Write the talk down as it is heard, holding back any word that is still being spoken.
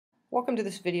Welcome to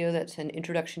this video that's an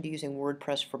introduction to using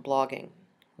WordPress for blogging.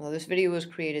 This video was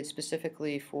created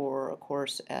specifically for a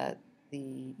course at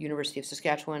the University of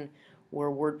Saskatchewan where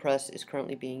WordPress is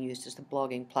currently being used as the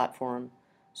blogging platform,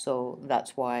 so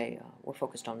that's why we're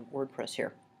focused on WordPress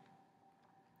here.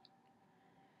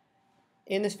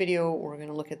 In this video we're going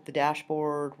to look at the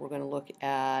dashboard, we're going to look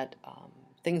at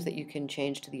things that you can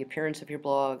change to the appearance of your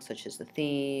blog, such as the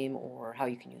theme or how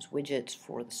you can use widgets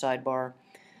for the sidebar,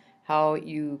 how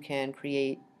you can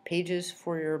create pages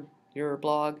for your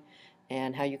blog,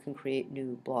 and how you can create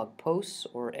new blog posts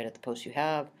or edit the posts you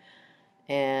have,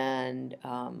 and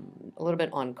a little bit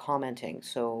on commenting,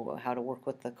 so how to work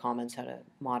with the comments, how to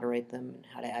moderate them, and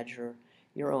how to add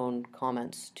your own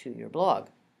comments to your blog.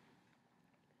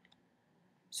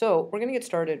 So we're going to get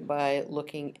started by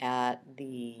looking at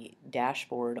the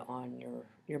dashboard on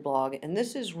your blog, and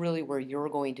this is really where you're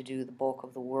going to do the bulk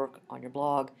of the work on your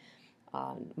blog.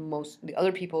 The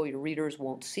other people, your readers,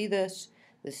 won't see this.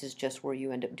 This is just where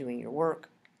you end up doing your work.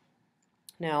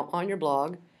 Now on your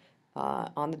blog,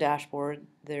 on the dashboard,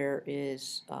 there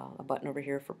is a button over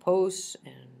here for posts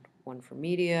and one for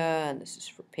media, and this is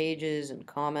for pages and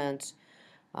comments.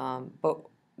 But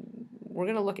we're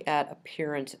going to look at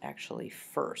appearance actually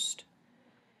first.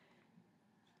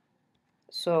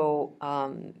 So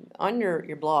on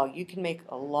your blog, you can make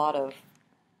a lot of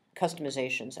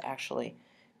customizations actually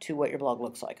to what your blog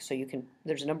looks like. So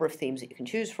there's a number of themes that you can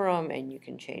choose from, and you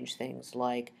can change things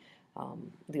like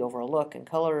the overall look and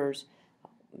colors.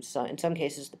 So in some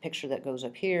cases, the picture that goes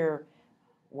up here,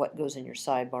 what goes in your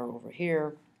sidebar over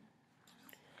here.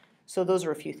 So those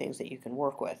are a few things that you can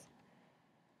work with.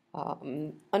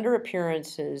 Under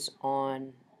appearances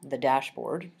on the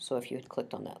dashboard, so if you had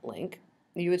clicked on that link,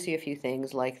 you would see a few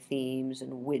things like themes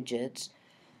and widgets.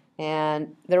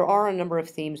 And there are a number of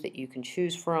themes that you can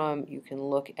choose from. You can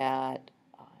look at,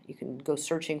 you can go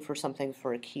searching for something,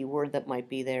 for a keyword that might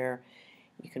be there.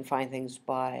 You can find things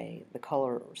by the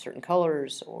color, or certain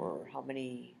colors, or how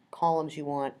many columns you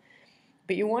want.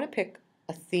 But you want to pick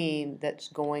a theme that's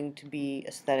going to be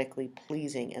aesthetically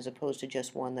pleasing, as opposed to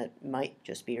just one that might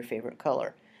just be your favorite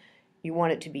color. You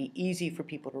want it to be easy for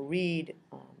people to read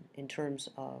in terms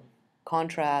of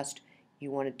contrast.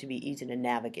 You want it to be easy to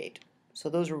navigate. So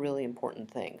those are really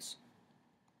important things.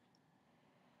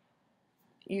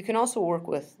 You can also work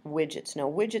with widgets. Now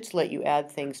widgets let you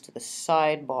add things to the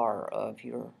sidebar of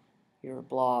your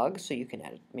blog, so you can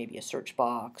add maybe a search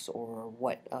box or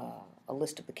a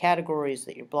list of the categories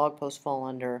that your blog posts fall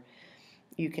under.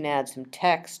 You can add some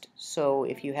text, so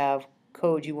if you have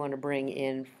code you want to bring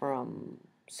in from,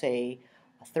 say,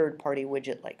 a third-party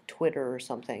widget like Twitter or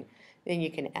something, then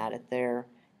you can add it there.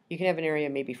 You can have an area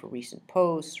maybe for recent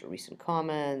posts or recent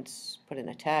comments, put in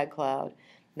a tag cloud.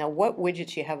 Now what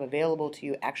widgets you have available to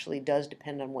you actually does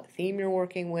depend on what theme you're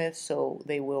working with, so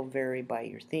they will vary by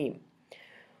your theme.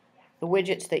 The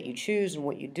widgets that you choose and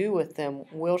what you do with them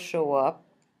will show up,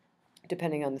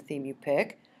 depending on the theme you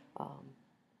pick,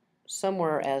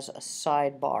 somewhere as a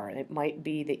sidebar. It might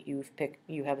be that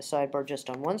you have a sidebar just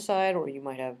on one side, or you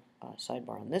might have a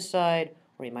sidebar on this side,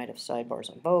 or you might have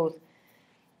sidebars on both.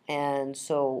 And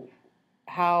so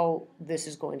how this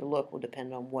is going to look will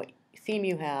depend on what theme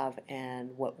you have and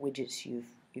what widgets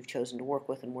you've chosen to work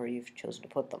with and where you've chosen to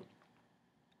put them.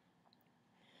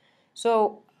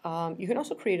 So you can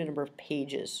also create a number of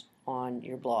pages on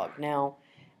your blog. Now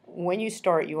when you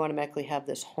start, you automatically have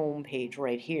this home page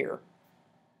right here,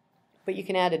 but you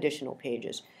can add additional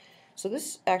pages. So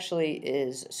this actually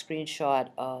is a screenshot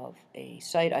of a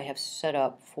site I have set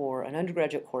up for an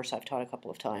undergraduate course I've taught a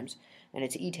couple of times, and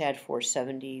it's ETAD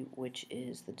 470, which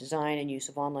is the design and use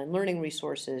of online learning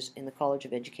resources in the College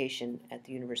of Education at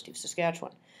the University of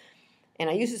Saskatchewan. And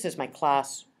I use this as my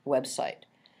class website.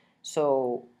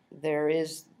 So there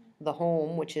is the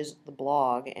home, which is the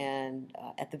blog, and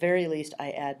at the very least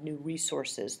I add new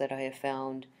resources that I have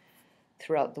found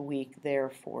throughout the week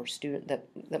there for students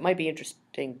that might be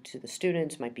interesting to the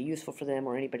students, might be useful for them,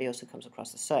 or anybody else who comes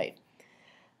across the site.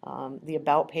 The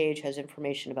About page has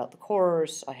information about the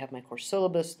course. I have my course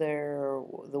syllabus there.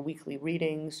 The weekly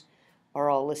readings are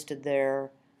all listed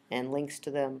there and links to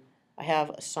them. I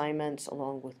have assignments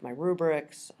along with my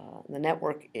rubrics. The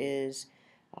network is,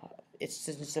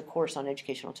 it's a course on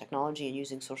educational technology and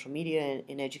using social media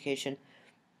in education.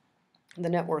 The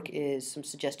network is some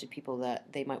suggested people that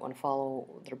they might want to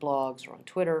follow, their blogs, or on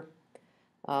Twitter.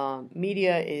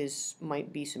 Media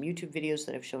might be some YouTube videos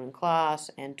that I've shown in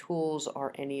class, and tools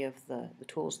are any of the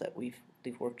tools that we've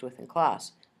worked with in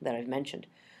class that I've mentioned.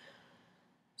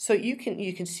 So you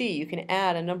can see you can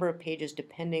add a number of pages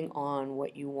depending on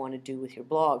what you want to do with your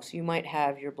blog. So you might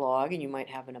have your blog and you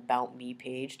might have an About Me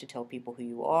page to tell people who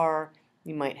you are.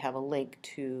 You might have a link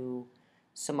to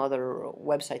some other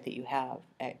website that you have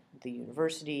at the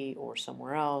university or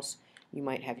somewhere else. You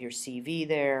might have your CV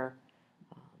there,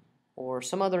 or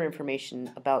some other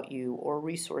information about you or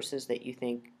resources that you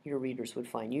think your readers would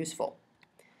find useful.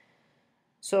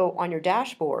 So on your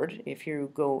dashboard, if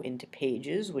you go into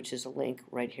Pages, which is a link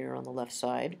right here on the left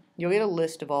side, you'll get a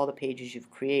list of all the pages you've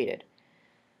created.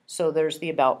 So there's the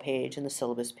About page and the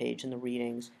Syllabus page and the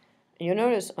Readings. And you'll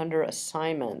notice under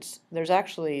Assignments, there's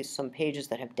actually some pages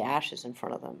that have dashes in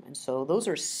front of them. And so those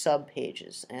are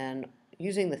sub-pages. And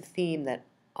using the theme that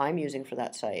I'm using for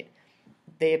that site,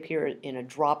 they appear in a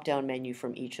drop-down menu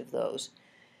from each of those.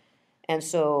 And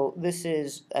so this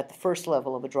is at the first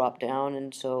level of a drop-down,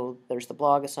 and so there's the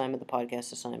blog assignment, the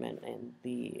podcast assignment, and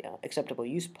the acceptable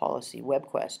use policy web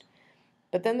quest.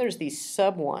 But then there's these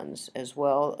sub ones as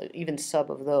well, even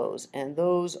sub of those, and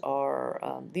those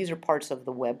are these are parts of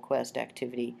the web quest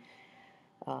activity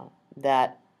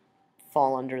that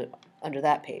fall under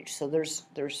that page. So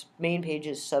there's main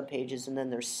pages, sub pages, and then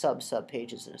there's sub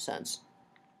pages in a sense.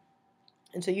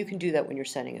 And so you can do that when you're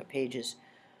setting up pages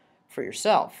for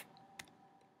yourself.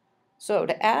 So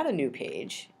to add a new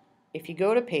page, if you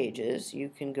go to Pages, you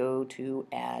can go to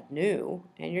Add New,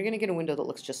 and you're going to get a window that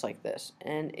looks just like this.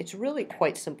 And it's really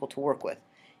quite simple to work with.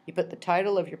 You put the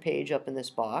title of your page up in this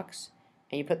box,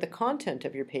 and you put the content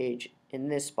of your page in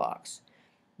this box.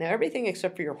 Now everything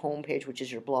except for your home page, which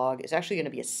is your blog, is actually going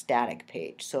to be a static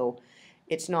page. So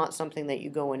it's not something that you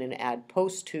go in and add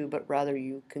posts to, but rather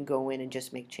you can go in and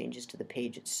just make changes to the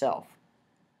page itself.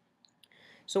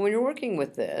 So when you're working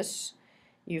with this,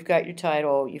 you've got your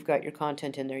title, you've got your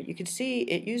content in there. You can see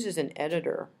it uses an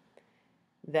editor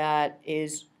that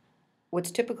is what's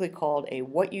typically called a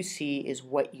what you see is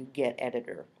what you get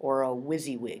editor, or a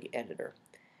WYSIWYG editor.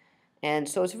 And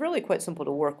so it's really quite simple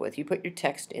to work with. You put your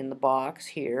text in the box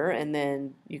here, and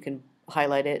then you can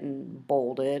highlight it and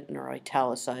bold it or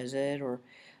italicize it, or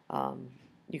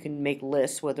you can make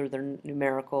lists, whether they're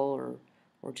numerical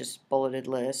or just bulleted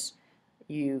lists.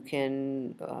 You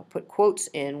can put quotes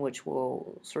in, which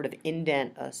will sort of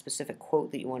indent a specific quote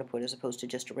that you want to put, as opposed to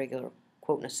just a regular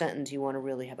quote in a sentence. You want to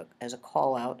really have it as a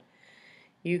call out.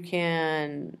 You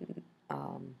can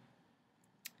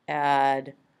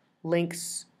add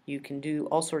links. You can do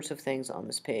all sorts of things on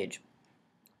this page.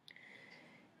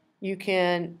 You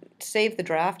can save the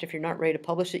draft if you're not ready to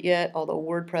publish it yet, although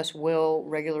WordPress will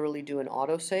regularly do an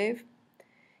autosave.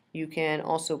 You can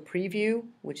also preview,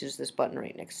 which is this button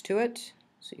right next to it.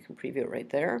 So you can preview it right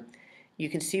there. You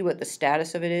can see what the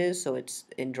status of it is, so it's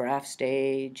in draft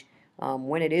stage.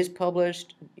 When it is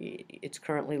published, it's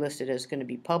currently listed as going to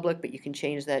be public, but you can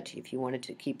change that if you wanted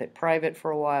to keep it private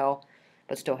for a while,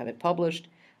 but still have it published.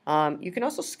 You can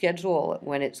also schedule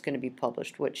when it's going to be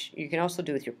published, which you can also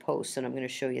do with your posts, and I'm going to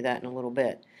show you that in a little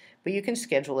bit. But you can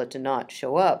schedule it to not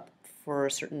show up for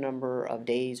a certain number of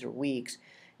days or weeks.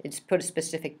 It's put a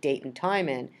specific date and time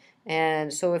in.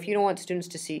 And so if you don't want students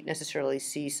to necessarily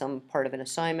see some part of an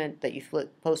assignment that you've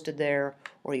posted there,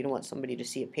 or you don't want somebody to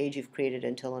see a page you've created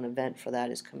until an event for that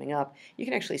is coming up, you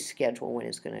can actually schedule when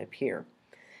it's going to appear.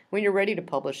 When you're ready to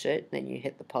publish it, then you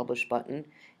hit the Publish button.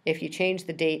 If you change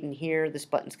the date in here, this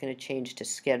button's going to change to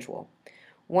Schedule.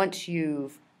 Once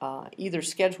you've either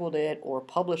scheduled it or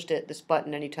published it, this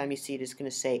button, anytime you see it, is going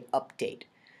to say Update.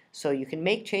 So you can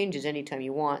make changes anytime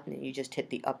you want, and then you just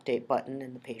hit the Update button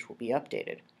and the page will be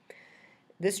updated.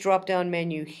 This drop-down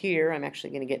menu here I'm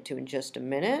actually going to get to in just a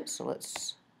minute, so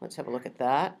let's have a look at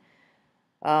that.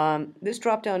 This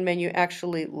drop-down menu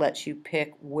actually lets you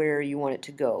pick where you want it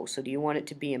to go. So do you want it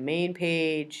to be a main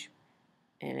page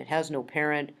and it has no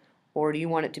parent, or do you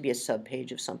want it to be a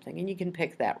sub-page of something? And you can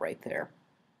pick that right there.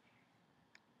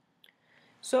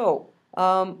 So,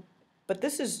 but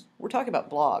we're talking about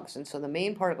blogs, and so the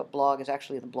main part of a blog is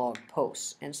actually the blog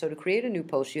posts. And so to create a new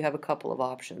post, you have a couple of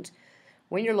options.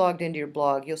 When you're logged into your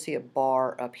blog, you'll see a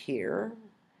bar up here.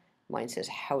 Mine says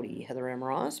Howdy Heather M.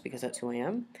 Ross, because that's who I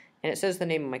am. And it says the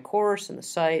name of my course and the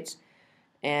sites.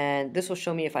 And this will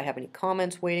show me if I have any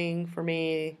comments waiting for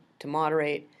me to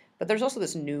moderate. But there's also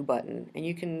this New button, and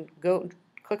you can go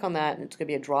click on that, and it's going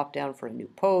to be a drop down for a new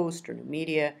post or new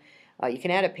media. You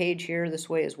can add a page here this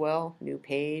way as well, new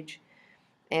page.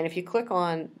 And if you click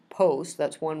on Post,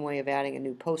 that's one way of adding a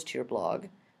new post to your blog.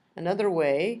 Another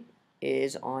way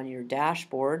is on your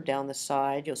dashboard down the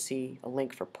side. You'll see a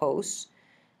link for posts,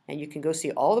 and you can go see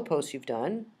all the posts you've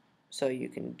done, so you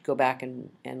can go back and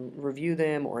review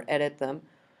them or edit them,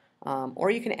 or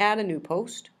you can add a new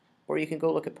post, or you can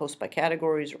go look at posts by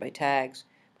categories or by tags.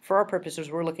 for our purposes,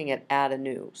 we're looking at add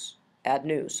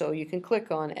new. So you can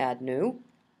click on add new.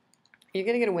 You're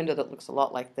going to get a window that looks a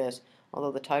lot like this,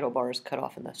 although the title bar is cut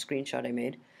off in the screenshot I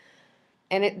made.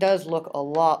 And it does look a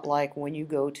lot like when you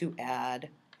go to add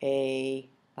a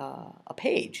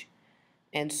page.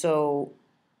 And so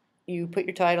you put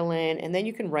your title in, and then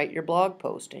you can write your blog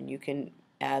post, and you can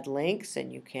add links,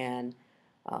 and you can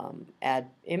add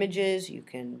images, you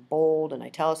can bold and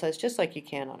italicize just like you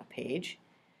can on a page.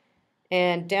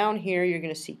 And down here you're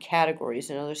going to see categories.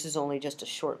 Now this is only just a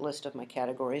short list of my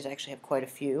categories. I actually have quite a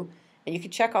few. And you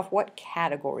can check off what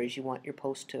categories you want your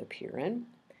post to appear in.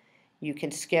 You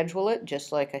can schedule it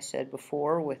just like I said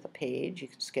before with a page. You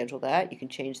can schedule that. You can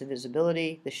change the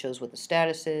visibility. This shows what the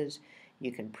status is.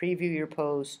 You can preview your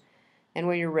post. And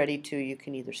when you're ready to, you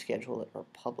can either schedule it or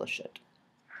publish it.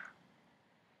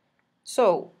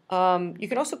 So you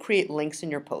can also create links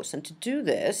in your posts, and to do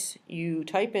this you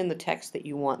type in the text that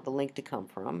you want the link to come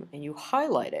from and you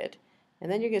highlight it, and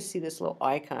then you're going to see this little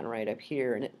icon right up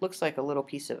here, and it looks like a little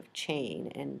piece of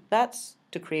chain, and that's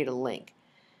to create a link.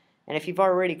 And if you've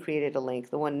already created a link,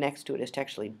 the one next to it is to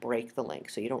actually break the link,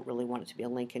 so you don't really want it to be a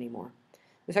link anymore.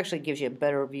 This actually gives you a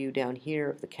better view down here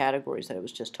of the categories that I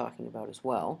was just talking about as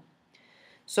well.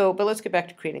 So, but let's get back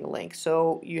to creating a link.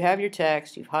 So you have your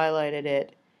text, you've highlighted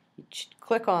it. You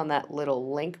click on that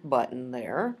little link button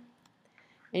there,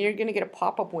 and you're going to get a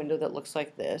pop-up window that looks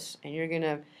like this, and you're going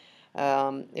to,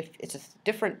 if it's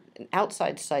an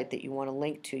outside site that you want to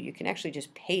link to, you can actually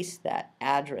just paste that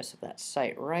address of that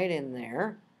site right in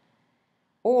there,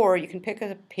 or you can pick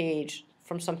a page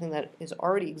from something that is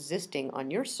already existing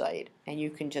on your site, and you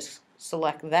can just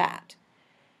select that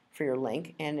for your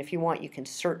link, and if you want you can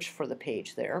search for the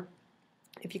page there.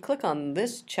 If you click on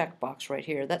this checkbox right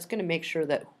here, that's going to make sure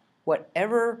that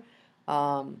whatever,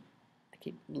 I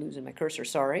keep losing my cursor,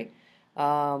 sorry,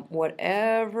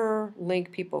 whatever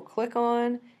link people click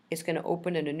on, it's going to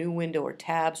open in a new window or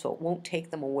tab, so it won't take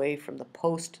them away from the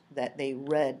post that they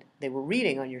were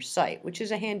reading on your site, which is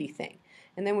a handy thing.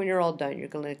 And then when you're all done, you're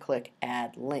going to click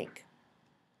Add Link.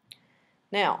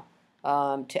 Now,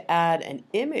 to add an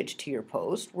image to your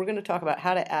post, we're going to talk about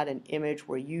how to add an image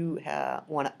where you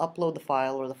want to upload the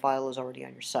file or the file is already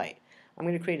on your site. I'm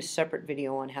going to create a separate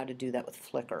video on how to do that with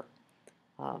Flickr.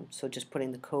 So just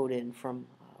putting the code in from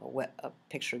a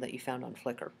picture that you found on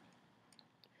Flickr.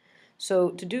 So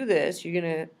to do this, you're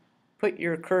going to put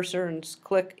your cursor and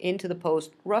click into the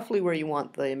post roughly where you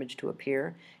want the image to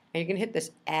appear. And you can hit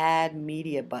this Add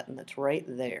Media button that's right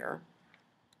there.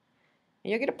 And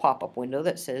you'll get a pop-up window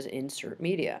that says Insert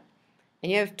Media.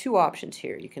 And you have two options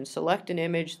here. You can select an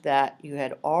image that you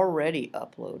had already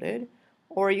uploaded,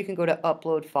 or you can go to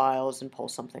Upload Files and pull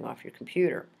something off your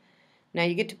computer. Now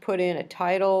you get to put in a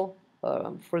title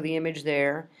for the image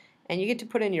there, and you get to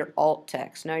put in your alt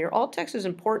text. Now your alt text is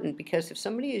important because if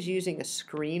somebody is using a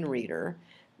screen reader,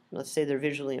 let's say they're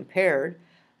visually impaired,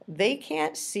 they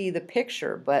can't see the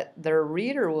picture, but their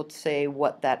reader will say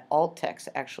what that alt text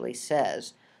actually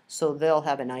says. So they'll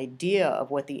have an idea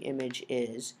of what the image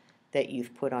is that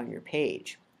you've put on your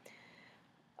page.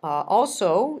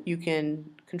 Also, you can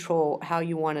control how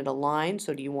you want it aligned.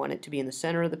 So do you want it to be in the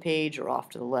center of the page or off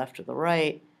to the left or the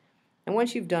right? And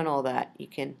once you've done all that, you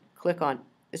can click on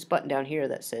this button down here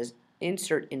that says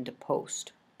Insert into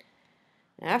Post.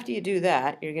 And after you do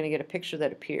that, you're going to get a picture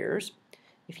that appears.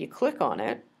 If you click on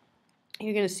it,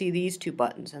 you're going to see these two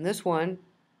buttons. And this one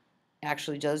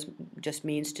actually just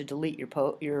means to delete your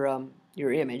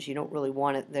image. You don't really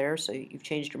want it there, so you've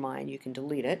changed your mind, you can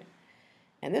delete it.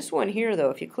 And this one here,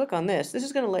 though, if you click on this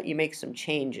is going to let you make some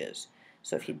changes.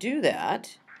 So if you do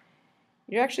that,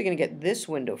 you're actually going to get this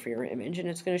window for your image, and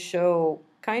it's going to show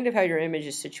kind of how your image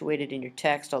is situated in your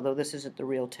text, although this isn't the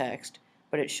real text,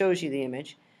 but it shows you the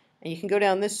image. And you can go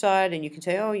down this side and you can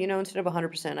say, oh, you know, instead of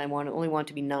 100%, I only want it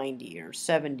to be 90 or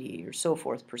 70 or so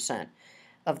forth percent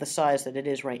of the size that it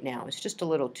is right now. It's just a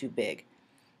little too big.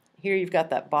 Here you've got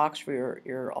that box for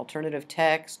your alternative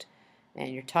text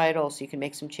and your title, so you can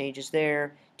make some changes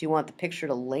there. Do you want the picture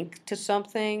to link to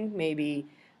something, maybe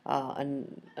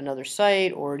another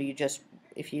site, or do you just,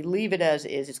 if you leave it as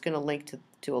is, it's going to link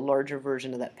to a larger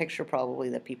version of that picture probably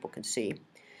that people can see.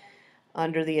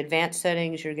 Under the advanced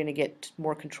settings, you're going to get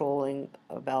more controlling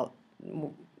about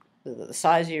the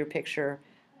size of your picture.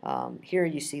 Here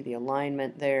you see the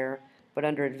alignment there, but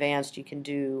under advanced you can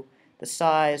do the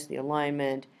size, the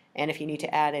alignment, and if you need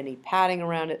to add any padding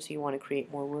around it, so you want to create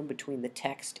more room between the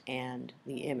text and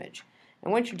the image.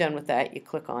 And once you're done with that, you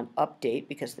click on Update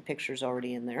because the picture is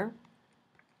already in there. And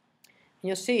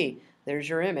you'll see there's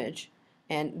your image,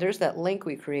 and there's that link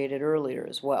we created earlier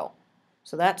as well.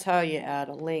 So that's how you add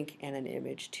a link and an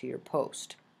image to your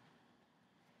post.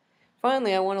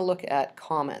 Finally, I want to look at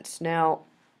comments. Now,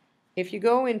 if you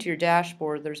go into your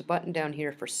dashboard, there's a button down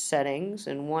here for settings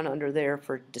and one under there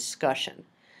for discussion.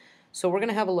 So we're going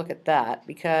to have a look at that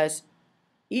because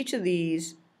each of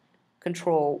these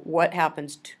control what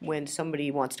happens when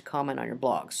somebody wants to comment on your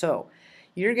blog. So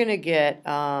you're going to get,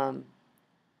 you're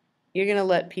going to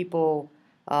let people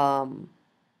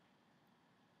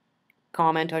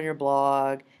comment on your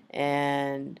blog,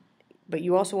 but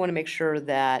you also want to make sure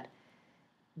that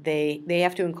they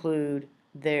have to include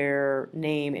their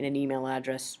name and an email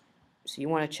address. So you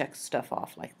want to check stuff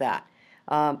off like that.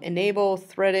 Enable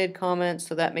threaded comments,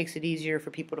 so that makes it easier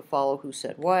for people to follow who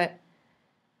said what.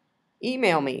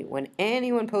 Email me when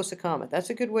anyone posts a comment.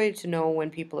 That's a good way to know when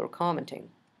people are commenting.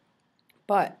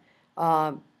 But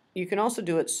you can also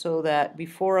do it so that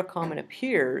before a comment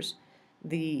appears,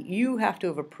 you have to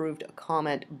have approved a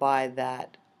comment by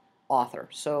that author.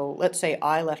 So let's say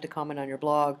I left a comment on your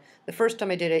blog. The first time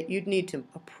I did it, you'd need to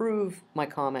approve my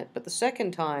comment, but the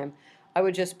second time I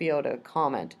would just be able to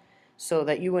comment so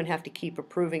that you wouldn't have to keep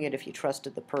approving it if you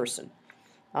trusted the person.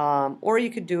 Or you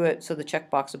could do it so the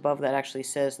checkbox above that actually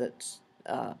says that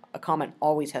a comment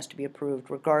always has to be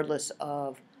approved regardless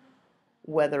of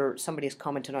whether somebody has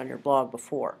commented on your blog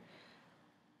before.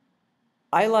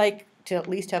 I like to at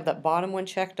least have that bottom one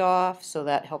checked off, so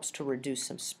that helps to reduce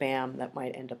some spam that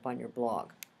might end up on your blog.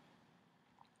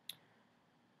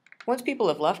 Once people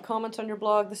have left comments on your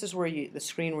blog, this is where the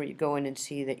screen where you go in and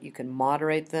see that you can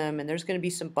moderate them, and there's going to be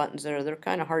some buttons there. They're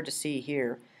kind of hard to see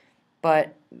here,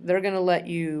 but they're going to let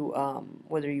you,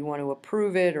 whether you want to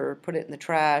approve it or put it in the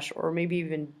trash, or maybe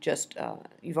even just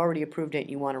you've already approved it and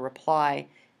you want to reply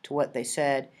to what they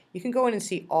said. You can go in and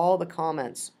see all the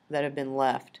comments that have been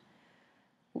left.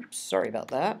 Oops, sorry about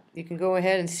that. You can go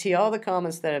ahead and see all the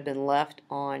comments that have been left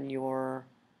on your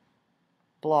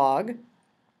blog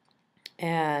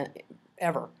and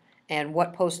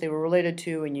what posts they were related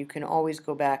to, and you can always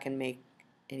go back and make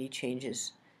any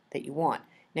changes that you want.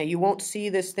 Now you won't see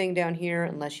this thing down here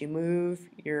unless you move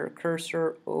your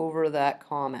cursor over that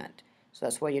comment. So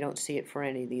that's why you don't see it for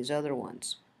any of these other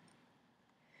ones.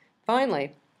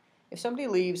 Finally, if somebody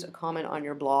leaves a comment on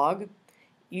your blog,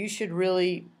 you should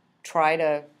really try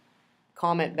to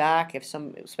comment back,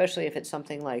 especially if it's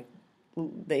something like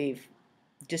they've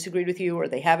disagreed with you, or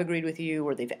they have agreed with you,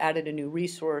 or they've added a new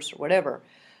resource, or whatever.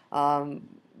 Trying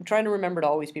to remember to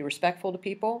always be respectful to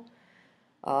people,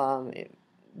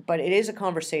 but it is a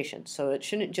conversation, so it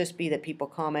shouldn't just be that people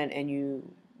comment and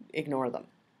you ignore them.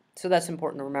 So that's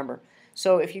important to remember.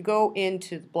 So if you go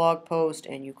into the blog post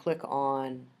and you click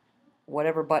on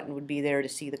whatever button would be there to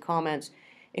see the comments,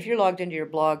 if you're logged into your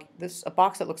blog, a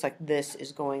box that looks like this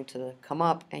is going to come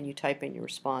up, and you type in your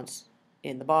response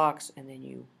in the box, and then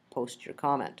you post your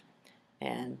comment.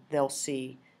 And they'll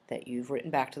see that you've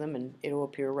written back to them, and it'll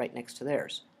appear right next to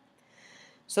theirs.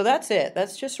 So that's it.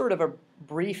 That's just sort of a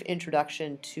brief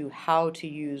introduction to how to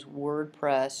use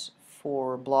WordPress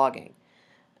for blogging.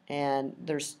 And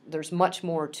there's much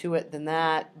more to it than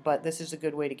that, but this is a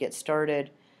good way to get started.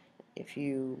 If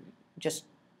you just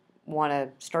want to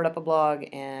start up a blog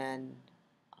and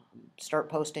start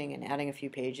posting and adding a few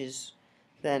pages,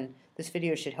 then this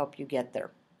video should help you get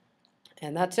there.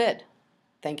 And that's it.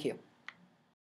 Thank you.